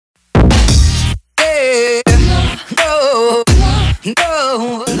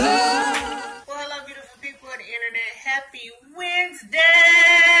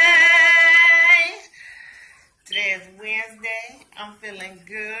feeling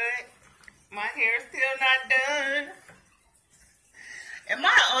good. My hair's still not done. Am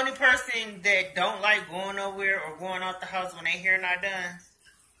I the only person that don't like going nowhere or going out the house when their hair not done?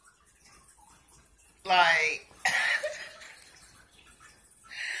 Like,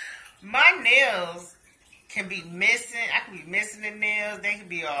 my nails can be missing. I can be missing the nails. They can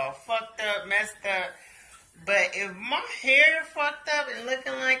be all fucked up, messed up. But if my hair fucked up and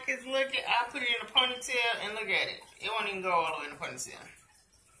looking like it's looking, I put it in a ponytail and look at it. It won't even go all the way in a ponytail.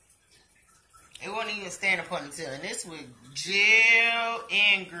 It won't even stay in a ponytail. And this with gel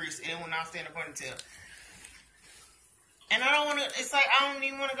and grease. It will not stay in a ponytail. And I don't want to, it's like I don't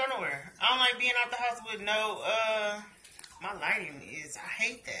even want to go nowhere. I don't like being out the house with no, my lighting is, I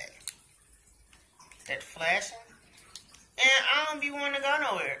hate that. That flashing. And I don't be wanting to go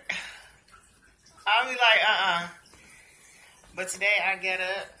nowhere. I'll be like, But today I get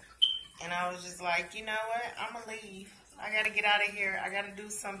up and I was just like, you know what? I'm going to leave. I got to get out of here. I got to do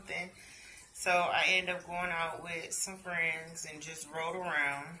something. So I ended up going out with some friends and just rode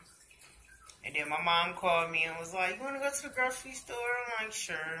around. And then my mom called me and was like, you want to go to the grocery store? I'm like,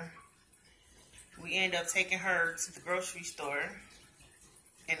 sure. We ended up taking her to the grocery store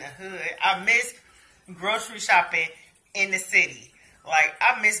in the hood. I miss grocery shopping in the city. Like,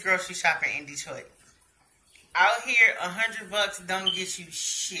 I miss grocery shopping in Detroit. Out here, $100 don't get you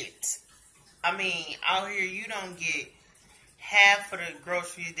shit. I mean, out here, you don't get half of the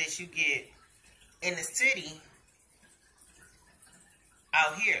groceries that you get in the city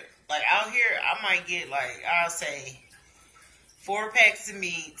out here. Like, out here, I might get, like, I'll say 4 packs of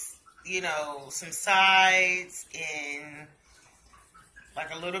meats, you know, some sides, and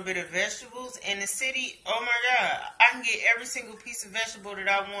like a little bit of vegetables. In the city, oh my God, I can get every single piece of vegetable that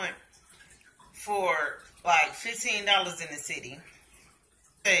I want for like $15 in the city.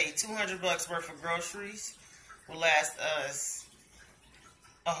 Say $200 worth of groceries will last us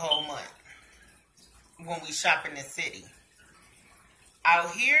a whole month when we shop in the city.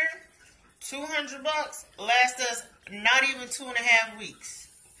 Out here, $200 last us not even 2.5 weeks.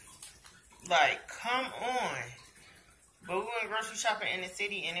 Like, come on. But we went grocery shopping in the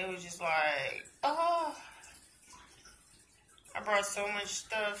city, and it was just like, oh. I brought so much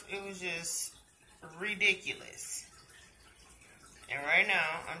stuff, it was just ridiculous. And right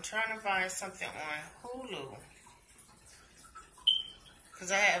now, I'm trying to find something on Hulu.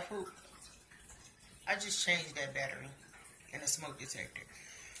 Because I have Hulu. I just changed that battery in the smoke detector.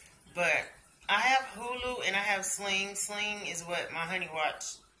 But I have Hulu and I have Sling. Sling is what my honey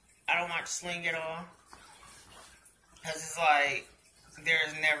watch. I don't watch Sling at all. Because it's like,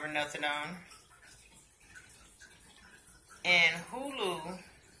 there's never nothing on. And Hulu,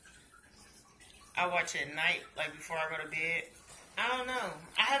 I watch at night, like before I go to bed. I don't know.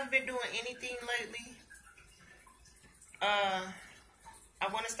 I haven't been doing anything lately.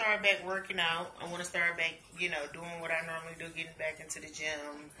 I want to start back working out. I want to start back, you know, doing what I normally do, getting back into the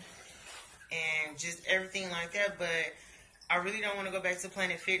gym and just everything like that. But I really don't want to go back to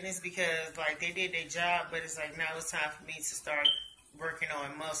Planet Fitness because, like, they did their job, but it's like now it's time for me to start working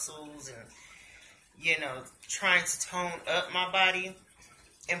on muscles and, you know, trying to tone up my body.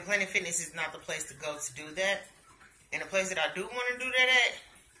 And Planet Fitness is not the place to go to do that. And the place that I do want to do that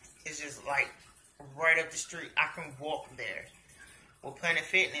at is just, like, right up the street. I can walk there. With Planet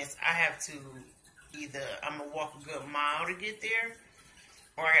Fitness, I have to either, I'm going to walk a good mile to get there,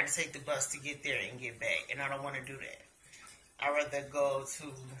 or I got to take the bus to get there and get back. And I don't want to do that. I'd rather go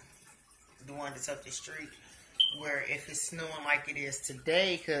to the one that's up the street where if it's snowing like it is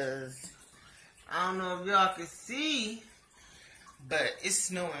today, because I don't know if y'all can see, but it's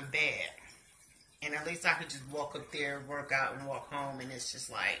snowing bad. And at least I could just walk up there, work out, and walk home, and it's just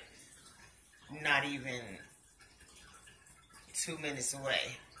like not even 2 minutes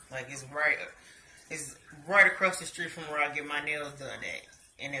away. Like it's right across the street from where I get my nails done at.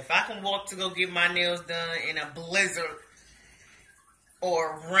 And if I can walk to go get my nails done in a blizzard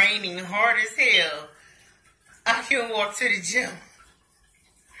or raining hard as hell, I can walk to the gym.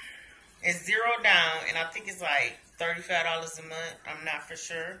 It's $0 down, and I think it's like $35 a month. I'm not for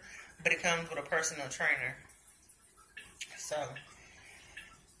sure, but it comes with a personal trainer. So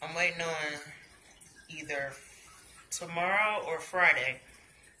I'm waiting on either tomorrow or Friday,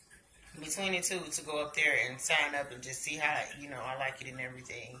 between the two, to go up there and sign up and just see how, you know, I like it and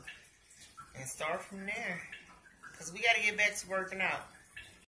everything, and start from there. Because we got to get back to working out.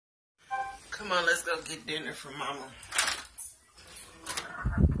 Come on, let's go get dinner for Mama.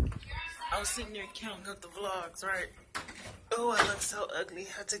 I was sitting there counting up the vlogs, right? Oh, I look so ugly.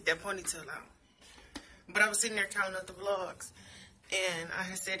 I took that ponytail out. But I was sitting there counting up the vlogs. And I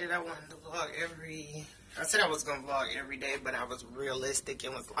had said that I wanted to vlog every I said I was gonna vlog every day, but I was realistic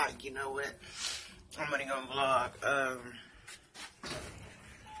and was like, you know what? I'm only gonna vlog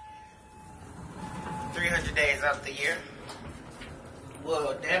 300 days out the year.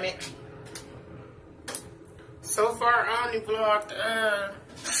 Well, damn it. So far, I only vlogged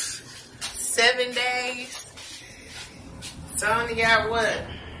 7 days. So I only got what?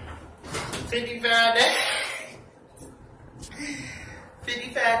 55 days.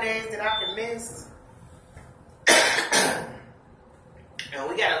 55 days that I can miss. And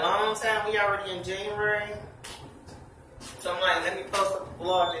we got a long time. We already in January. So I'm like, let me post a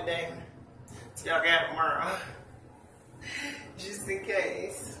vlog today. So y'all got it tomorrow. Just in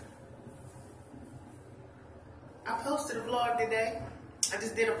case. I posted a vlog today. I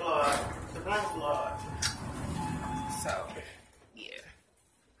just did a vlog. The brunch vlog. So, yeah.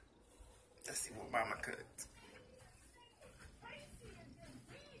 Let's see what Mama cooked.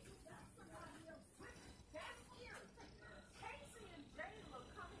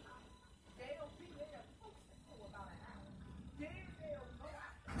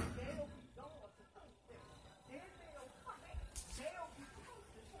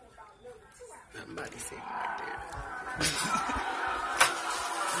 I'm about to say right there.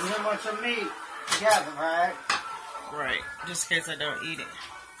 You know what you meat together, right? Right. Just in case I don't eat it.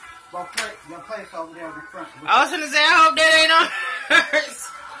 Well, your place over there in the front. I was gonna say, I hope that ain't on hers.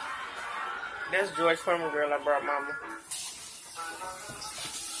 That's George Foreman girl I brought Mama.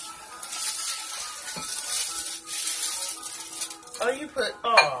 Oh, you put,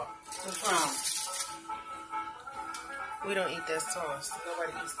 What's wrong? We don't eat that sauce.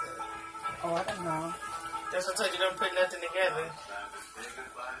 Nobody eats that. Oh, I don't know. That's what I told you, don't put nothing together.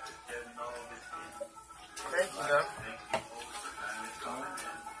 Thank you, though.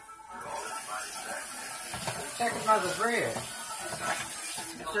 Check another bread.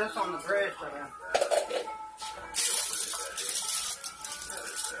 It's just on the bread for them.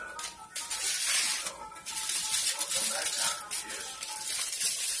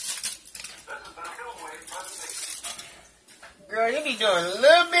 Girl, you be doing a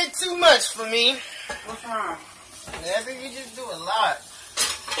little bit too much for me. What's wrong? I think you just do a lot.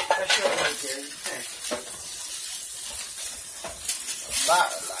 That's your way, Jerry. A lot.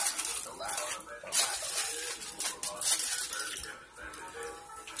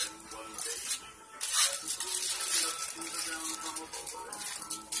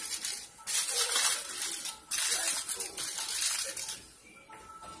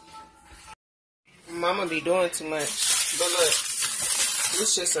 Mama be doing too much. But look,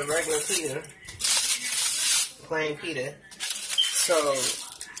 it's just a regular pita. Plain pita. So,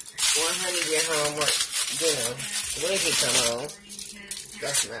 when honey get home, when he come home,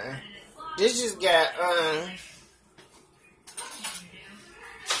 that's mine. This just got,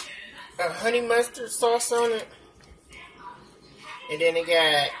 a honey mustard sauce on it. And then it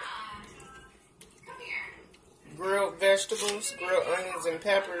got grilled vegetables, grilled onions and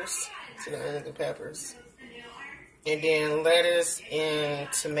peppers. To the onions and peppers. And then lettuce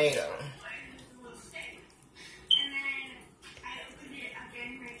and tomato.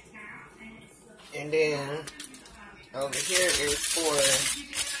 And then over here is for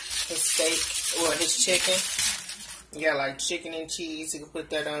his steak, or his chicken. You got like chicken and cheese, you can put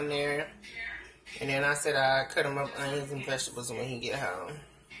that on there. And then I said I cut him up onions and vegetables when he get home.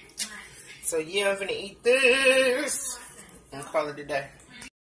 So yeah, I'm gonna eat this and call it a day.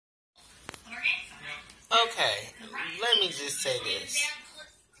 Okay, let me just say this.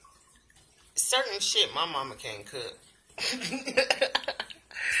 Certain shit my mama can't cook.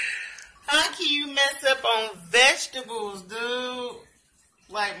 How can you mess up on vegetables, dude?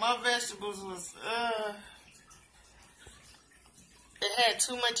 Like, my vegetables was, it had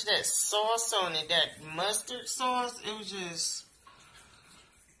too much of that sauce on it, that mustard sauce. It was just,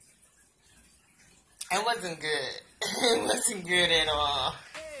 it wasn't good. It wasn't good at all.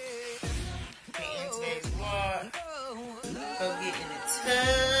 Today's vlog. Go get in the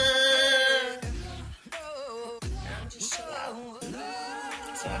tub. And just chill out.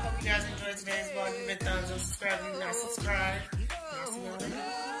 So I hope you guys enjoyed today's vlog. Give it a thumbs up, subscribe if you're not subscribed. I'll see y'all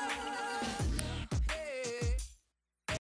later.